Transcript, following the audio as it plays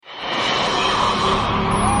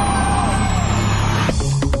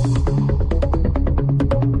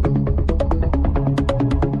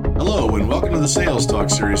the Sales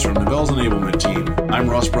Talk series from Novell's Enablement team. I'm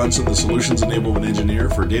Ross Brunson, the Solutions Enablement Engineer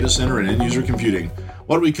for Data Center and End User Computing.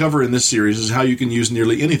 What we cover in this series is how you can use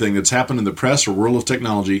nearly anything that's happened in the press or world of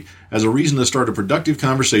technology as a reason to start a productive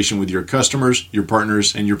conversation with your customers, your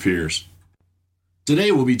partners, and your peers.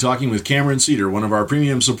 Today we'll be talking with Cameron Cedar, one of our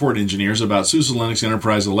premium support engineers, about SUSE Linux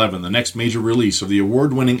Enterprise 11, the next major release of the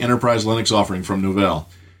award-winning Enterprise Linux offering from Novell.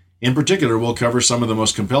 In particular, we'll cover some of the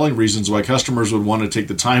most compelling reasons why customers would want to take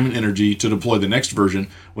the time and energy to deploy the next version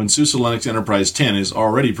when SUSE Linux Enterprise 10 is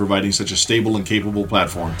already providing such a stable and capable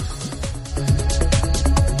platform.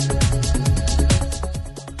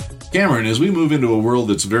 Cameron, as we move into a world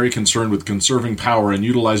that's very concerned with conserving power and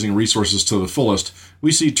utilizing resources to the fullest,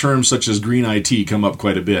 we see terms such as green IT come up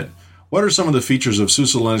quite a bit. What are some of the features of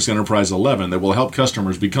SUSE Linux Enterprise 11 that will help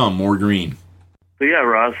customers become more green? So yeah,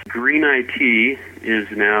 Ross, green IT is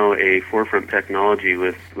now a forefront technology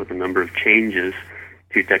with a number of changes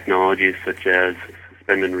to technologies such as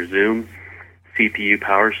suspend and resume, CPU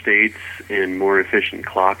power states, and more efficient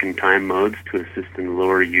clock and time modes to assist in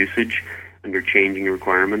lower usage under changing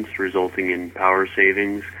requirements, resulting in power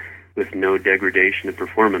savings with no degradation of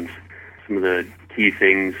performance. Some of the key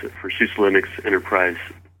things for SUSE Linux Enterprise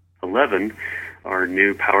 11 are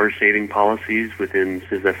new power-saving policies within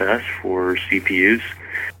SysFS for CPUs,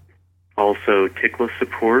 also tickless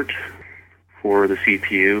support for the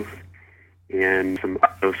CPU, and some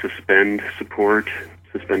auto-suspend support,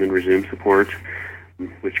 suspend and resume support,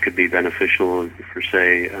 which could be beneficial for,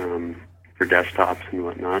 say, for desktops and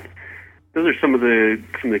whatnot. Those are some of the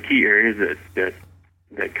key areas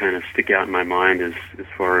that kind of stick out in my mind as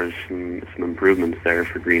far as some improvements there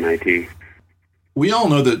for green IT. We all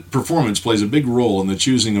know that performance plays a big role in the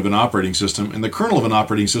choosing of an operating system, and the kernel of an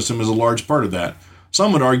operating system is a large part of that.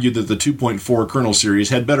 Some would argue that the 2.4 kernel series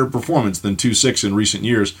had better performance than 2.6 in recent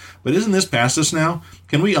years, but isn't this past us now?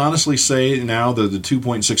 Can we honestly say now that the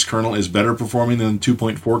 2.6 kernel is better performing than the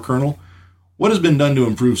 2.4 kernel? What has been done to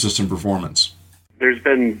improve system performance? There's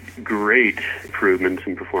been great improvements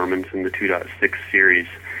in performance in the 2.6 series.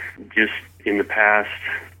 Just in the past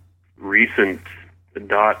recent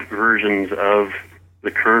dot versions of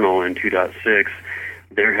the kernel in 2.6,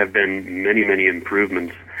 there have been many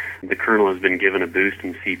improvements. The kernel has been given a boost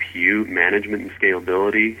in CPU management and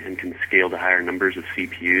scalability and can scale to higher numbers of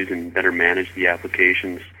CPUs and better manage the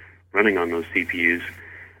applications running on those CPUs.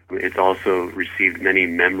 It's also received many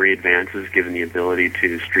memory advances, given the ability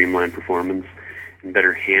to streamline performance and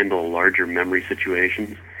better handle larger memory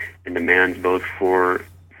situations and demands both for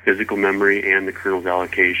physical memory and the kernel's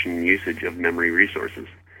allocation and usage of memory resources.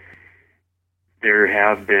 There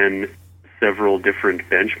have been several different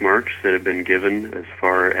benchmarks that have been given as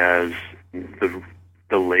far as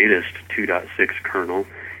the latest 2.6 kernel,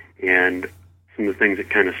 and some of the things that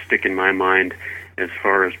kind of stick in my mind as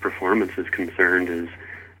far as performance is concerned is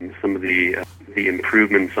some of the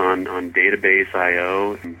improvements on database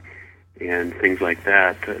I/O and things like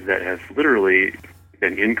that have literally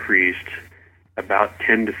been increased about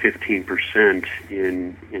 10 to 15%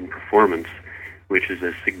 in performance, which is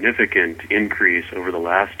a significant increase over the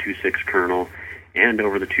last 2.6 kernel and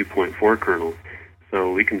over the 2.4 kernel.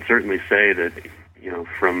 So we can certainly say that,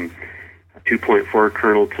 from 2.4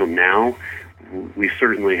 kernel till now, we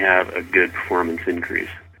certainly have a good performance increase.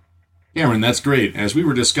 Cameron, that's great. As we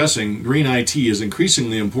were discussing, green IT is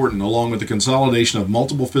increasingly important along with the consolidation of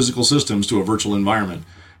multiple physical systems to a virtual environment.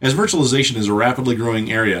 As virtualization is a rapidly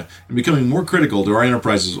growing area and becoming more critical to our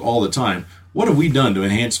enterprises all the time, what have we done to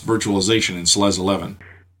enhance virtualization in SLES 11?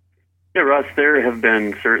 Yeah, Ross, there have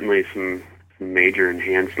been certainly some major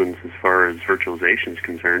enhancements as far as virtualization is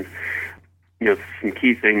concerned. Some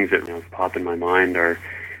key things that pop in my mind are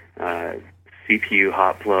CPU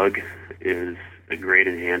hot plug is a great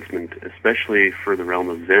enhancement, especially for the realm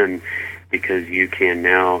of Zen, because you can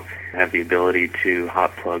now have the ability to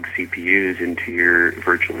hot plug CPUs into your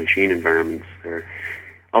virtual machine environments there.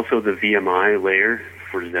 Also, the VMI layer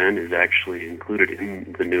for Zen is actually included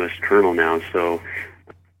in the newest kernel now, so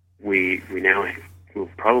we now will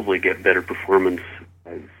probably get better performance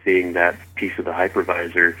seeing that piece of the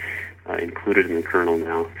hypervisor included in the kernel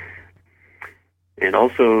now. And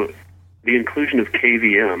also, the inclusion of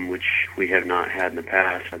KVM, which we have not had in the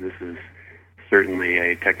past. This is certainly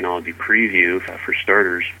a technology preview for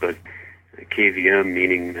starters, but KVM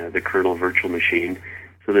meaning the kernel virtual machine.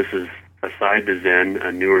 So this is, aside to Zen,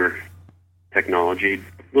 a newer technology,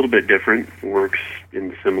 a little bit different, works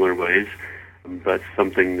in similar ways, but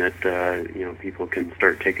something that people can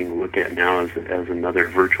start taking a look at now as another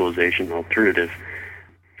virtualization alternative.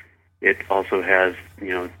 It also has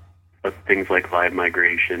things like live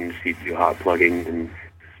migration, CPU hot plugging, and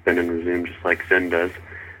suspend and resume, just like Zen does.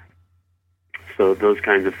 So those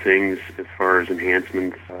kinds of things as far as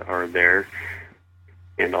enhancements are there.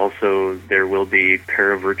 And also there will be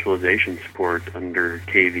para-virtualization support under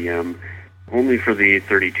KVM, only for the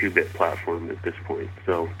 32-bit platform at this point.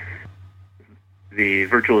 So the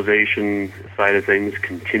virtualization side of things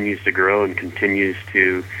continues to grow and continues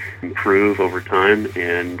to improve over time,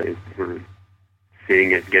 and we're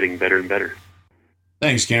seeing it getting better and better.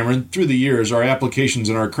 Thanks, Cameron. Through the years, our applications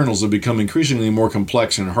and our kernels have become increasingly more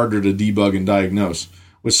complex and harder to debug and diagnose.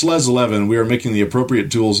 With SLES 11, we are making the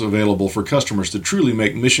appropriate tools available for customers to truly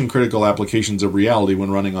make mission-critical applications a reality when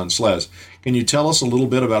running on SLES. Can you tell us a little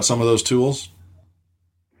bit about some of those tools?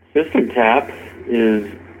 System Tap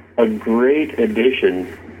is a great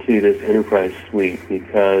addition to this enterprise suite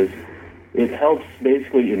because it helps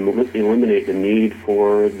basically eliminate the need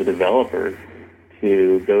for the developer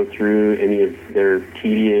to go through any of their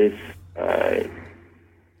tedious,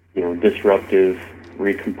 disruptive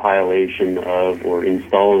recompilation of or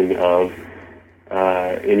installing of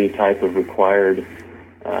any type of required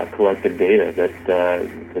collected data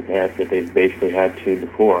that they've basically had to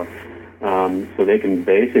before. So they can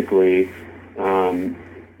basically do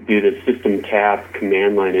the system tap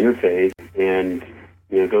command line interface and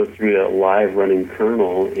go through that live running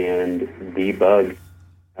kernel and debug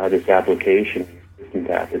this application. System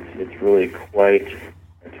tap. It's really quite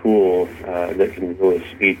a tool that can really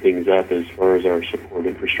speed things up as far as our support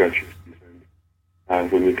infrastructure is concerned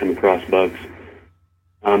when we come across bugs.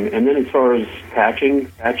 And then as far as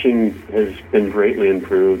patching has been greatly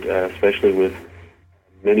improved, especially with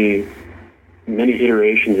many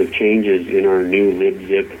iterations of changes in our new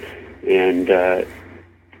libzip and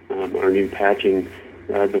our new patching.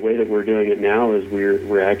 The way that we're doing it now is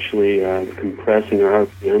we're actually compressing our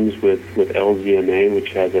RPMs with LZMA,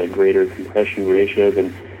 which has a greater compression ratio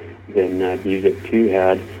than BZIP 2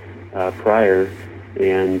 had prior,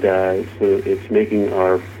 and so it's making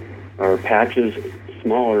our patches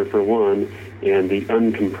smaller for one, and the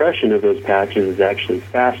uncompression of those patches is actually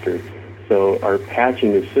faster. So our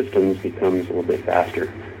patching of systems becomes a little bit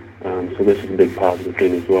faster. So this is a big positive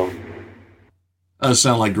thing as well. Those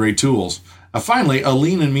sound like great tools. Finally, a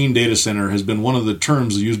lean and mean data center has been one of the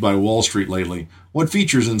terms used by Wall Street lately. What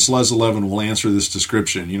features in SLES 11 will answer this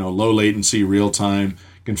description? Low latency, real time,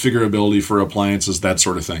 configurability for appliances, that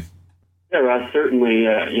sort of thing. Yeah, Ross, certainly,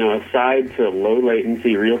 aside to low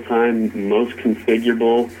latency, real time, most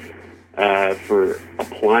configurable for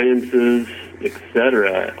appliances,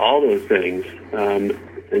 etc., all those things, and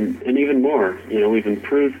even more. We've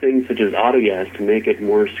improved things such as AutoYAS to make it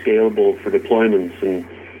more scalable for deployments, and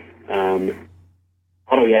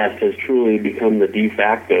AutoYAS has truly become the de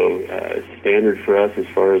facto standard for us as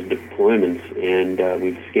far as deployments, and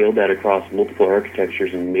we've scaled that across multiple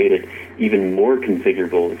architectures and made it even more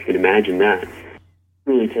configurable, if you can imagine that.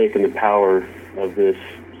 Really taken the power of this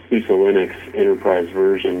SUSE Linux enterprise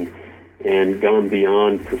version and gone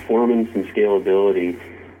beyond performance and scalability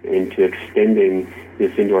into extending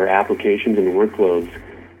this into our applications and workloads,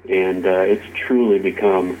 and it's truly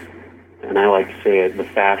become, and I like to say it, the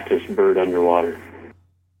fastest bird underwater.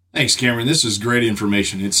 Thanks, Cameron. This is great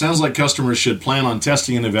information. It sounds like customers should plan on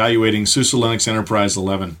testing and evaluating SUSE Linux Enterprise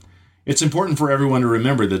 11. It's important for everyone to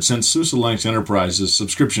remember that since SUSE Linux Enterprise is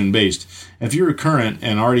subscription-based, if you're current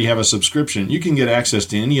and already have a subscription, you can get access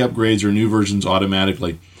to any upgrades or new versions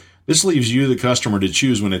automatically. This leaves you, the customer, to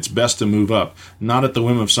choose when it's best to move up, not at the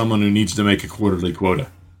whim of someone who needs to make a quarterly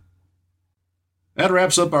quota. That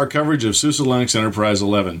wraps up our coverage of SUSE Linux Enterprise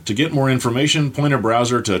 11. To get more information, point a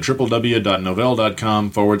browser to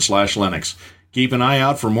www.novell.com/Linux. Keep an eye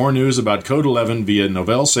out for more news about Code 11 via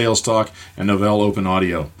Novell Sales Talk and Novell Open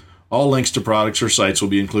Audio. All links to products or sites will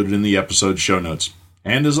be included in the episode show notes.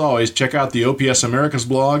 And as always, check out the OPS Americas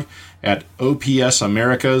blog at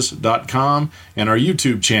opsamericas.com and our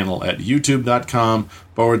YouTube channel at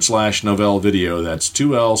youtube.com/Novell Video. That's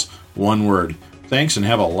 2 L's, one word. Thanks and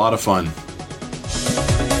have a lot of fun.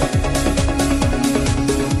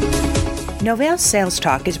 Novell Sales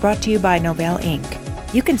Talk is brought to you by Novell Inc.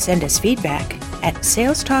 You can send us feedback at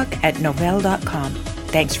salestalk@novell.com.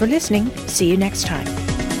 Thanks for listening. See you next time.